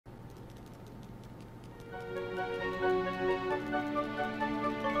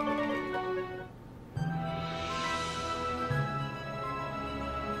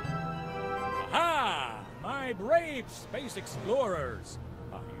Aha! My brave space explorers!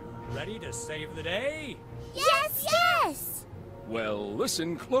 Are you ready to save the day? Yes, yes! Well,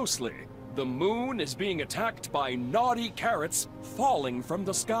 listen closely. The moon is being attacked by naughty carrots falling from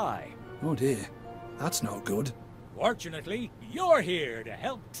the sky. Oh dear, that's not good. Fortunately, you're here to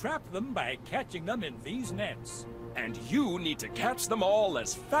help trap them by catching them in these nets. And you need to catch them all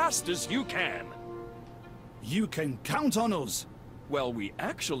as fast as you can. You can count on us. Well, we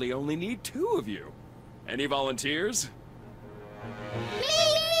actually only need 2 of you. Any volunteers?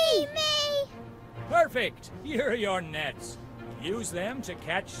 Me! Perfect! Here are your nets. Use them to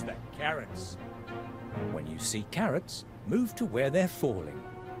catch the carrots. When you see carrots, move to where they're falling.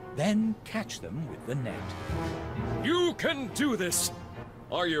 Then catch them with the net. You can do this!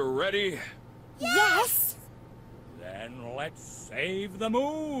 Are you ready? Yes! Then let's save the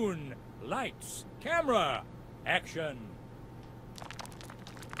moon! Lights, camera, action!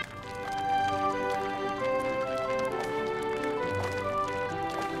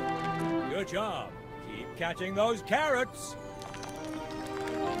 Good job. Keep catching those carrots.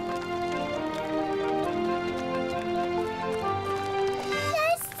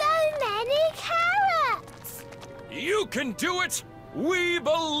 There's so many carrots! You can do it! We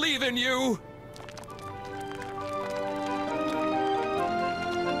believe in you!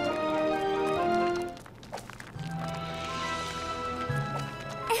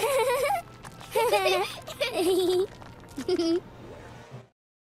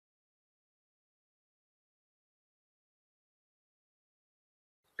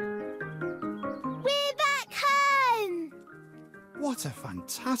 We're back home! What a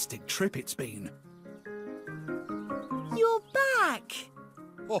fantastic trip it's been. You're back!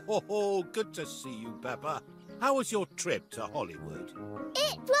 Ho, good to see you, Peppa. How was your trip to Hollywood?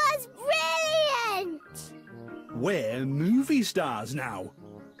 It was brilliant! We're movie stars now.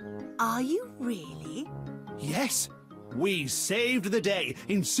 Are you really? Yes, we saved the day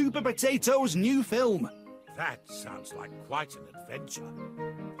in Super Potato's new film. That sounds like quite an adventure.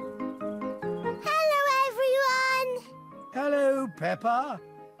 Hello, everyone! Hello, Peppa.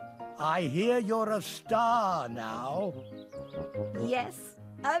 I hear you're a star now. Yes,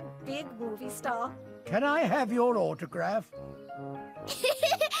 a big movie star. Can I have your autograph? Silly,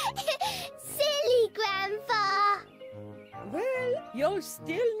 Grandpa! Well, you'll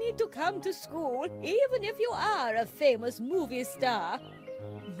still need to come to school, even if you are a famous movie star.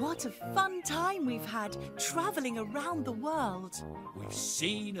 What a fun time we've had travelling around the world. We've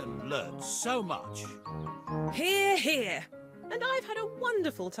seen and learned so much. Hear, hear. And I've had a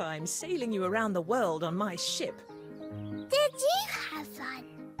wonderful time sailing you around the world on my ship. Did you have fun?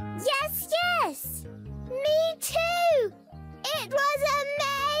 Yes, yes! Me too! It was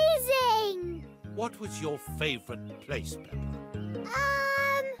amazing! What was your favourite place, Peppa?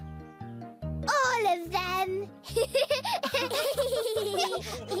 All of them.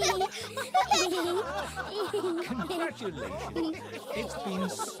 Congratulations. It's been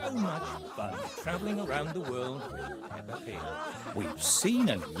so much fun traveling around the world with Peppa Pig. We've seen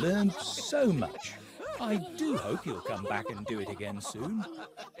and learned so much. I do hope you'll come back and do it again soon.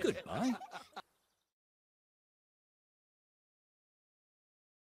 Goodbye.